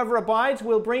 Whoever abides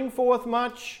will bring forth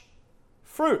much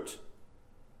fruit.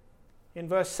 In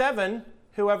verse 7,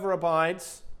 whoever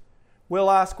abides will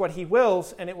ask what he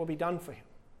wills, and it will be done for him.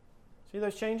 See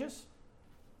those changes?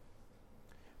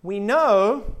 We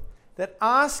know that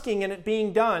asking and it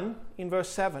being done, in verse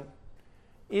 7,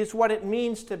 is what it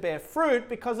means to bear fruit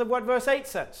because of what verse 8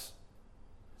 says.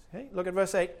 Okay, look at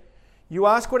verse 8. You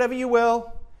ask whatever you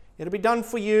will, it'll be done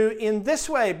for you in this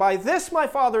way. By this my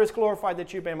Father is glorified,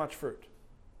 that you bear much fruit.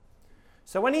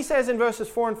 So when he says in verses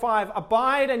 4 and 5,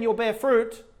 abide and you'll bear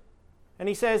fruit, and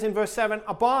he says in verse 7,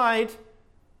 abide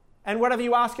and whatever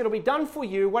you ask it'll be done for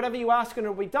you, whatever you ask and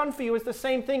it'll be done for you is the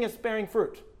same thing as bearing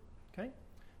fruit. Okay?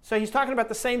 So he's talking about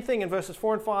the same thing in verses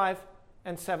 4 and 5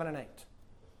 and 7 and 8.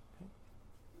 Okay?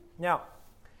 Now,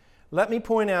 let me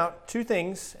point out two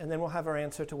things, and then we'll have our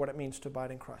answer to what it means to abide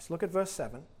in Christ. Look at verse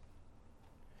 7.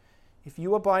 If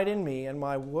you abide in me and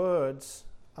my words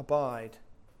abide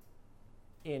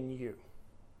in you.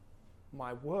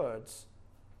 My words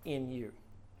in you.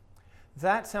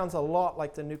 That sounds a lot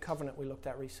like the new covenant we looked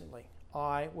at recently.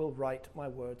 I will write my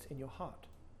words in your heart.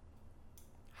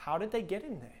 How did they get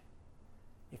in there?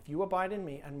 If you abide in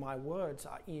me and my words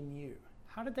are in you.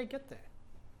 How did they get there?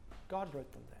 God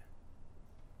wrote them there.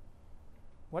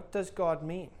 What does God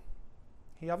mean?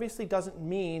 He obviously doesn't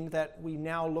mean that we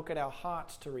now look at our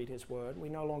hearts to read his word. We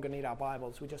no longer need our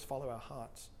Bibles. We just follow our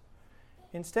hearts.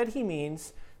 Instead, he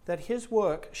means that his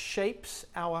work shapes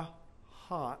our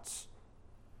hearts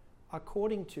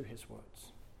according to his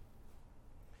words.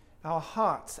 Our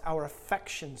hearts, our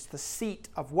affections, the seat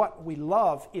of what we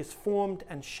love is formed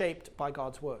and shaped by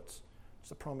God's words. It's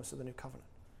the promise of the new covenant.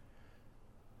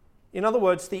 In other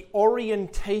words, the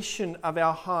orientation of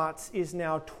our hearts is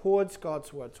now towards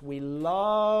God's words. We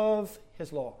love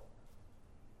his law.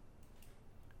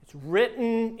 It's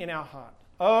written in our heart.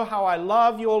 Oh, how I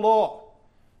love your law.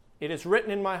 It is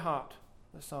written in my heart,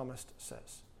 the psalmist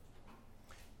says.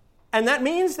 And that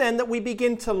means then that we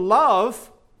begin to love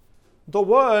the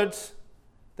words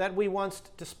that we once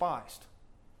despised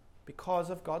because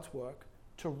of God's work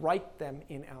to write them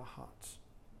in our hearts.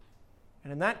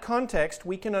 And in that context,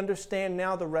 we can understand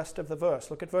now the rest of the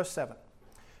verse. Look at verse 7.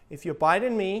 If you abide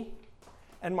in me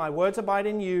and my words abide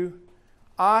in you,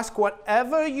 ask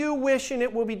whatever you wish and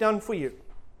it will be done for you.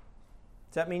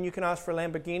 Does that mean you can ask for a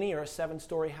Lamborghini or a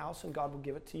 7-story house and God will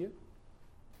give it to you?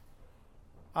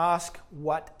 Ask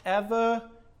whatever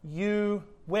you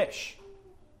wish.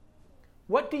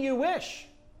 What do you wish?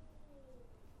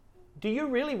 Do you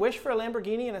really wish for a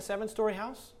Lamborghini and a 7-story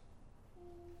house?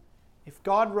 If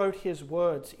God wrote his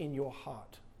words in your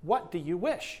heart, what do you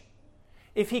wish?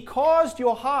 If he caused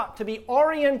your heart to be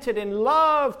oriented in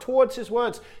love towards his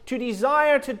words, to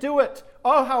desire to do it,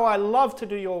 oh, how I love to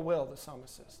do your will, the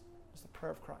psalmist says. It's the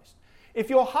prayer of Christ. If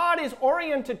your heart is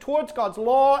oriented towards God's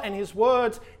law and his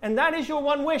words, and that is your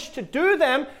one wish to do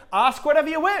them, ask whatever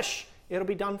you wish. It'll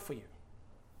be done for you.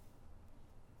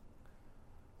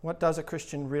 What does a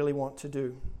Christian really want to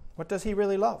do? What does he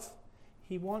really love?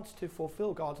 He wants to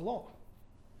fulfill God's law.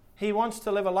 He wants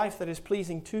to live a life that is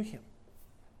pleasing to him.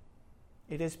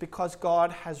 It is because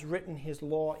God has written his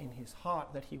law in his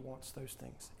heart that he wants those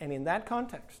things. And in that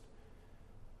context,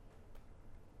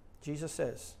 Jesus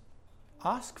says,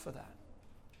 ask for that,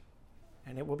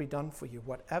 and it will be done for you,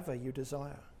 whatever you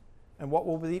desire. And what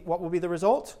will be the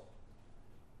result?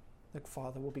 The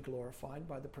Father will be glorified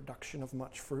by the production of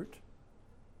much fruit.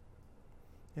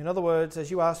 In other words,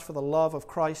 as you ask for the love of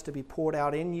Christ to be poured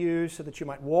out in you so that you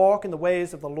might walk in the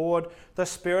ways of the Lord, the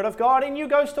Spirit of God in you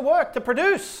goes to work to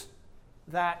produce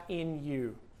that in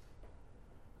you.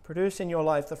 Produce in your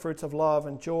life the fruits of love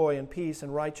and joy and peace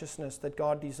and righteousness that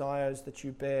God desires that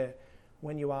you bear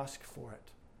when you ask for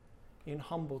it in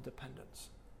humble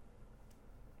dependence.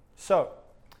 So,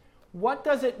 what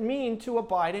does it mean to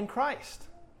abide in Christ?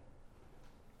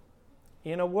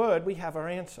 In a word, we have our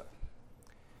answer.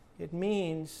 It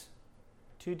means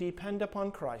to depend upon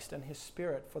Christ and his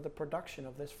Spirit for the production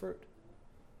of this fruit.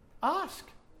 Ask.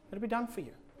 It'll be done for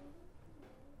you.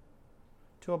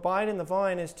 To abide in the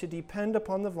vine is to depend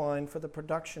upon the vine for the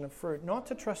production of fruit, not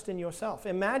to trust in yourself.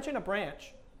 Imagine a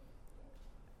branch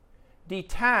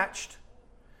detached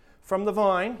from the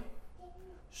vine,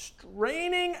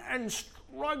 straining and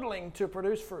struggling to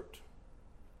produce fruit.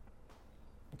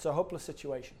 It's a hopeless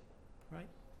situation, right?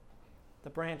 The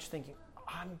branch thinking,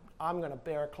 I'm going to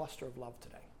bear a cluster of love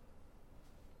today.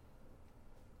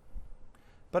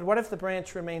 But what if the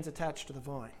branch remains attached to the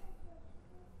vine?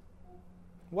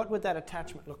 What would that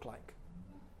attachment look like?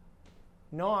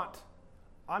 Not,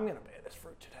 I'm going to bear this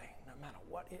fruit today, no matter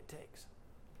what it takes.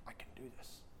 I can do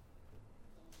this.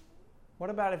 What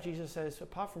about if Jesus says,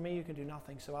 apart from me, you can do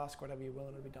nothing, so ask whatever you will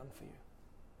and it'll be done for you?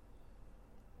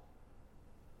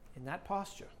 In that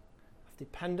posture of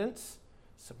dependence,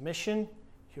 submission,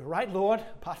 you're right, Lord,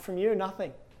 apart from you,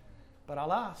 nothing. But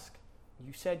I'll ask.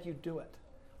 You said you'd do it.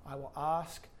 I will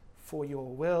ask for your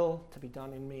will to be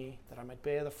done in me, that I might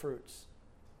bear the fruits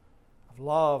of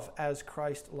love as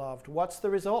Christ loved. What's the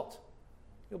result?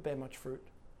 You'll bear much fruit.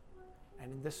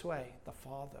 And in this way, the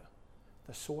Father,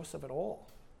 the source of it all,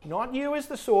 not you as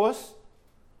the source.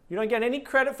 You don't get any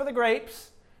credit for the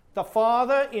grapes. The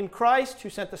Father in Christ, who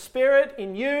sent the Spirit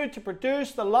in you to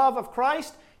produce the love of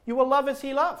Christ, you will love as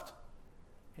he loved.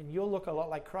 And you'll look a lot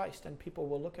like Christ, and people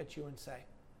will look at you and say,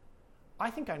 I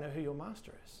think I know who your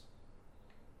master is.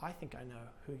 I think I know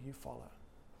who you follow.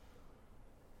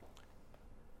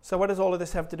 So what does all of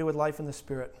this have to do with life in the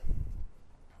Spirit?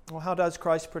 Well, how does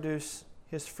Christ produce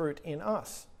his fruit in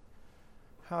us?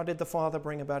 How did the Father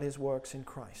bring about his works in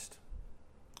Christ?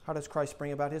 How does Christ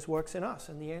bring about his works in us?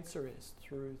 And the answer is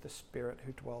through the Spirit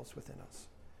who dwells within us.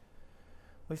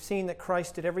 We've seen that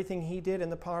Christ did everything he did in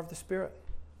the power of the Spirit.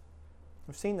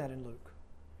 We've seen that in Luke.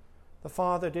 The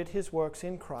Father did his works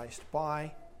in Christ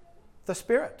by the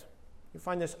Spirit. You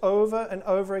find this over and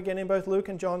over again in both Luke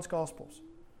and John's Gospels.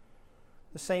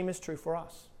 The same is true for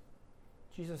us.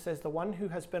 Jesus says, the one who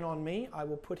has been on me, I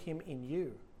will put him in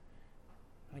you.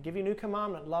 I give you a new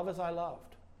commandment, love as I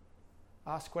loved.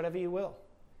 Ask whatever you will.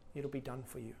 It'll be done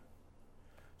for you.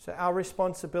 So our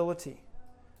responsibility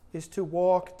is to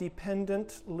walk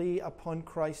dependently upon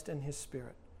Christ and his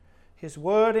Spirit. His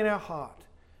word in our heart,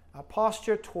 our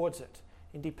posture towards it,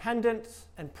 in dependence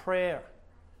and prayer,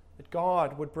 that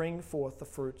God would bring forth the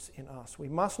fruits in us. We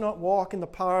must not walk in the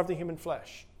power of the human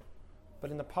flesh,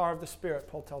 but in the power of the Spirit,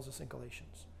 Paul tells us in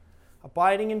Galatians.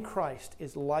 Abiding in Christ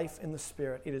is life in the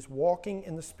Spirit. It is walking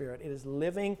in the Spirit. It is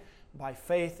living by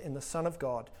faith in the Son of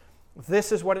God.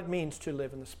 This is what it means to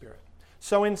live in the Spirit.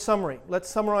 So in summary, let's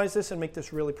summarize this and make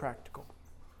this really practical.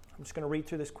 I'm just going to read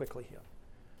through this quickly here.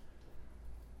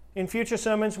 In future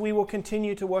sermons, we will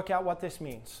continue to work out what this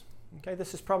means. Okay,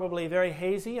 this is probably very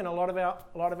hazy in a lot of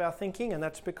our thinking, and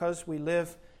that's because we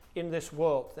live in this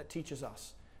world that teaches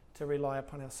us to rely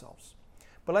upon ourselves.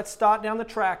 But let's start down the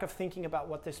track of thinking about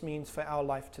what this means for our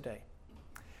life today.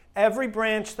 Every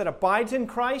branch that abides in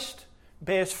Christ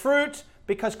bears fruit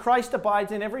because Christ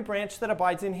abides in every branch that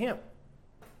abides in him.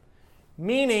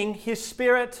 Meaning his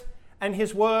Spirit and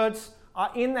his words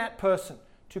are in that person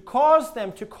to cause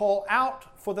them to call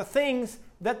out for the things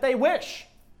that they wish.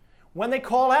 When they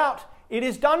call out, it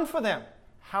is done for them.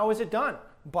 How is it done?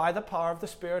 By the power of the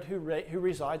Spirit who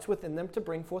resides within them to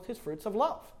bring forth his fruits of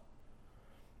love.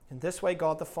 In this way,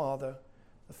 God the Father,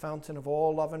 the fountain of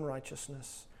all love and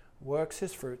righteousness, works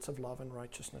his fruits of love and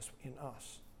righteousness in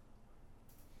us.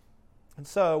 And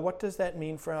so, what does that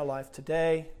mean for our life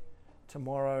today,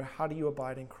 tomorrow? How do you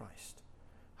abide in Christ?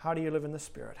 How do you live in the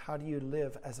Spirit? How do you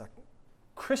live as a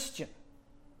Christian?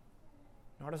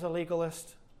 Not as a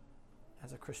legalist,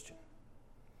 as a Christian.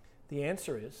 The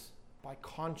answer is by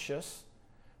conscious,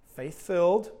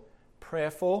 faith-filled,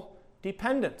 prayerful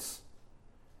dependence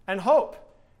and hope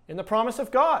in the promise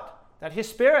of God that his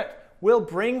Spirit will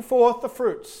bring forth the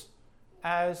fruits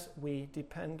as we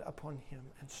depend upon him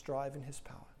and strive in his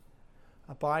power.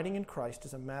 Abiding in Christ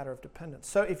is a matter of dependence.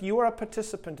 So if you are a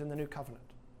participant in the new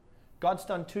covenant, God's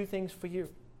done two things for you.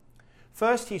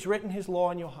 First, he's written his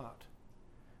law in your heart.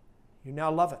 You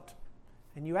now love it.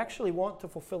 And you actually want to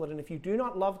fulfill it. And if you do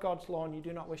not love God's law and you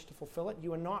do not wish to fulfill it,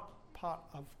 you are not part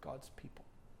of God's people.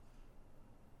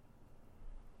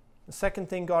 The second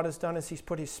thing God has done is he's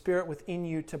put his Spirit within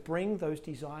you to bring those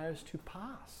desires to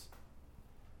pass.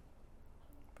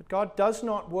 But God does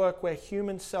not work where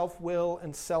human self-will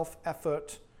and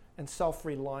self-effort and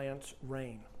self-reliance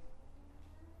reign.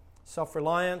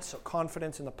 Self-reliance or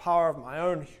confidence in the power of my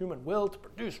own human will to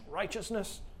produce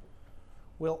righteousness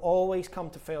will always come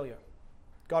to failure.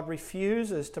 God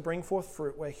refuses to bring forth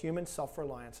fruit where human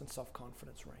self-reliance and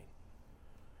self-confidence reign.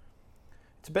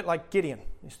 It's a bit like Gideon,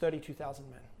 his 32,000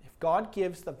 men. If God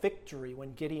gives the victory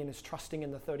when Gideon is trusting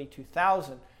in the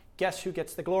 32,000, guess who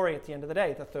gets the glory at the end of the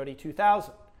day? The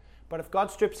 32,000. But if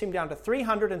God strips him down to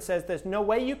 300 and says, there's no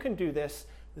way you can do this,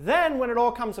 then when it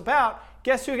all comes about,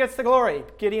 guess who gets the glory?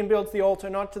 Gideon builds the altar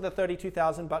not to the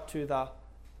 32,000, but to the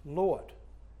Lord,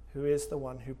 who is the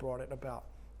one who brought it about.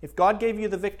 If God gave you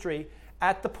the victory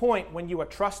at the point when you are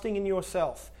trusting in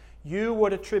yourself, you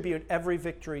would attribute every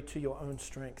victory to your own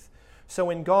strength. So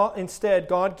instead,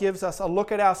 God gives us a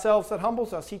look at ourselves that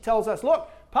humbles us. He tells us,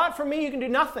 look, apart from me, you can do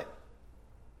nothing.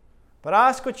 But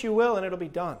ask what you will and it'll be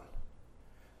done.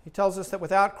 He tells us that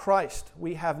without Christ,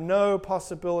 we have no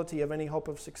possibility of any hope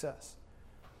of success.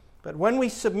 But when we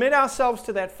submit ourselves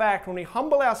to that fact, when we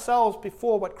humble ourselves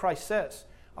before what Christ says,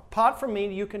 apart from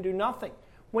me, you can do nothing.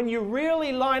 When you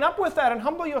really line up with that and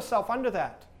humble yourself under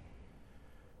that,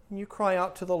 and you cry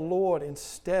out to the Lord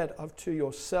instead of to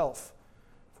yourself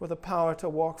for the power to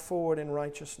walk forward in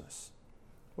righteousness.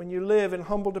 When you live in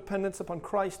humble dependence upon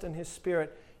Christ and His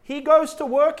Spirit, He goes to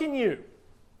work in you.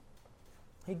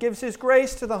 He gives His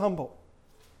grace to the humble.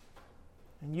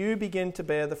 And you begin to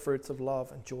bear the fruits of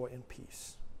love and joy and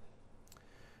peace.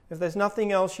 If there's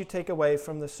nothing else you take away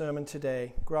from the sermon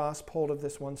today, grasp hold of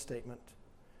this one statement.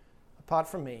 Apart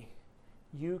from me,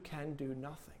 you can do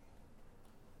nothing.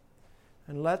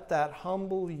 And let that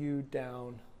humble you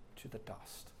down to the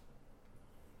dust.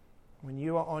 When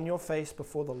you are on your face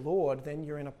before the Lord, then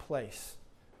you're in a place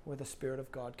where the Spirit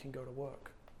of God can go to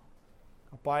work.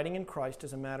 Abiding in Christ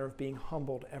is a matter of being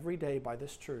humbled every day by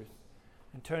this truth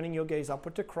and turning your gaze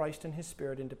upward to Christ and His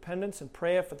Spirit in dependence and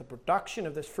prayer for the production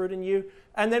of this fruit in you,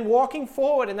 and then walking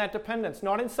forward in that dependence,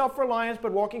 not in self-reliance,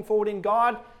 but walking forward in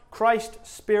God, Christ,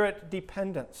 Spirit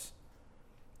dependence.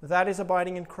 That is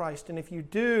abiding in Christ. And if you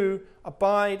do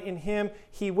abide in Him,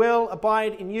 He will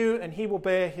abide in you and He will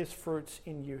bear His fruits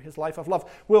in you. His life of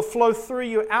love will flow through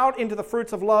you out into the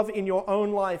fruits of love in your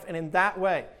own life. And in that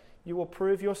way, you will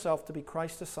prove yourself to be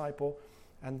Christ's disciple,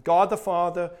 and God the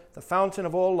Father, the fountain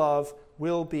of all love,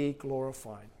 will be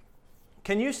glorified.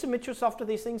 Can you submit yourself to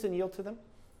these things and yield to them?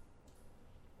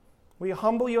 Will you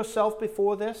humble yourself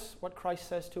before this, what Christ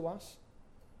says to us?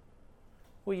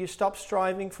 Will you stop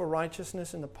striving for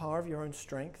righteousness in the power of your own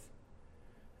strength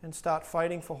and start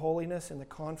fighting for holiness in the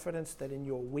confidence that in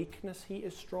your weakness He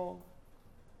is strong?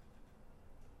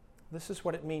 This is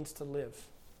what it means to live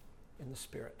in the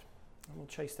Spirit. And we'll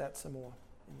chase that some more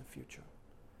in the future.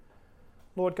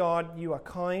 Lord God, you are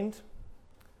kind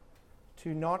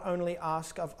to not only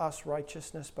ask of us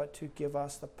righteousness, but to give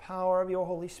us the power of your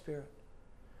Holy Spirit,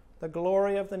 the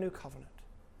glory of the new covenant,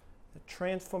 the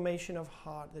transformation of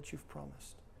heart that you've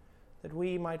promised, that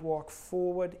we might walk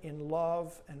forward in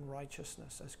love and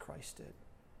righteousness as Christ did.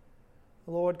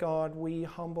 Lord God, we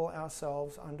humble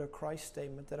ourselves under Christ's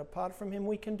statement that apart from Him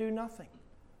we can do nothing.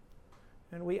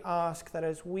 And we ask that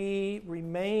as we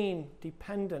remain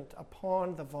dependent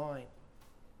upon the vine,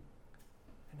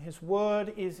 and His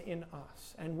word is in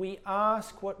us, and we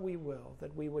ask what we will,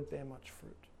 that we would bear much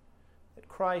fruit, that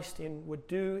Christ would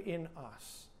do in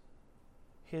us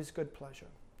His good pleasure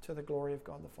to the glory of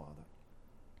God the Father.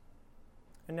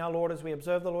 And now, Lord, as we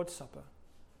observe the Lord's Supper,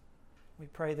 we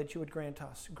pray that you would grant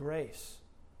us grace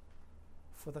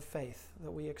for the faith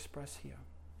that we express here.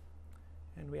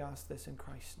 And we ask this in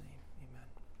Christ's name.